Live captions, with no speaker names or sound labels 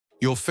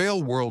You'll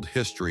fail world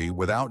history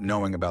without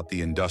knowing about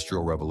the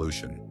Industrial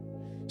Revolution.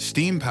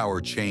 Steam power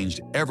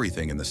changed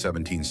everything in the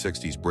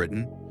 1760s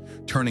Britain,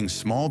 turning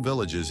small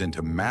villages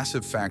into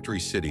massive factory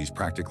cities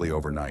practically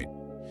overnight.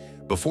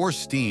 Before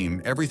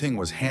steam, everything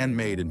was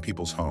handmade in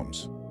people's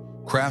homes.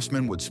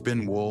 Craftsmen would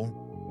spin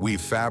wool,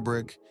 weave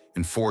fabric,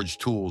 and forge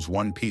tools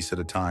one piece at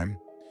a time.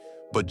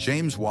 But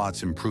James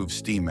Watt's improved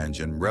steam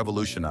engine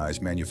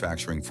revolutionized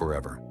manufacturing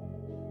forever.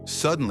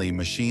 Suddenly,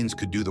 machines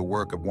could do the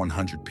work of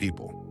 100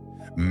 people.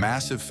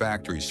 Massive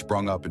factories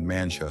sprung up in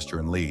Manchester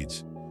and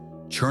Leeds,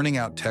 churning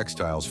out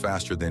textiles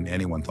faster than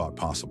anyone thought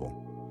possible.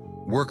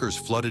 Workers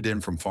flooded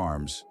in from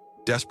farms,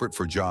 desperate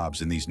for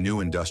jobs in these new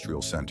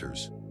industrial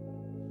centers.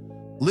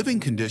 Living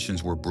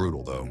conditions were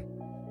brutal, though.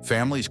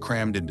 Families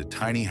crammed into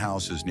tiny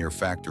houses near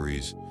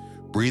factories,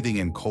 breathing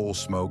in coal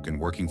smoke and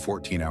working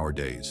 14-hour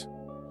days.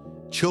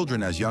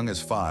 Children as young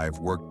as 5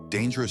 worked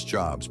dangerous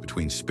jobs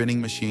between spinning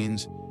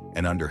machines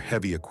and under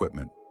heavy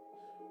equipment.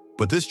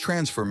 But this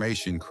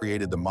transformation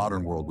created the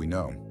modern world we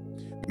know.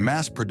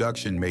 Mass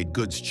production made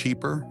goods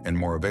cheaper and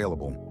more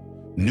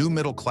available. New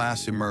middle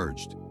class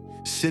emerged.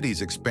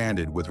 Cities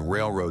expanded with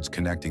railroads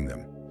connecting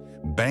them.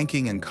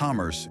 Banking and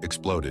commerce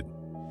exploded.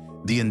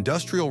 The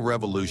Industrial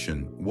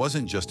Revolution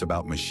wasn't just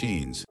about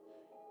machines.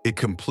 It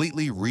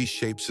completely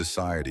reshaped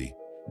society,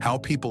 how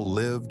people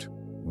lived,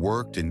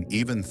 worked, and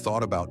even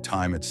thought about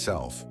time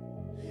itself.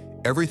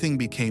 Everything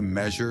became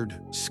measured,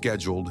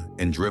 scheduled,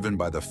 and driven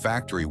by the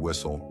factory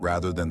whistle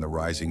rather than the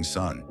rising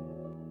sun.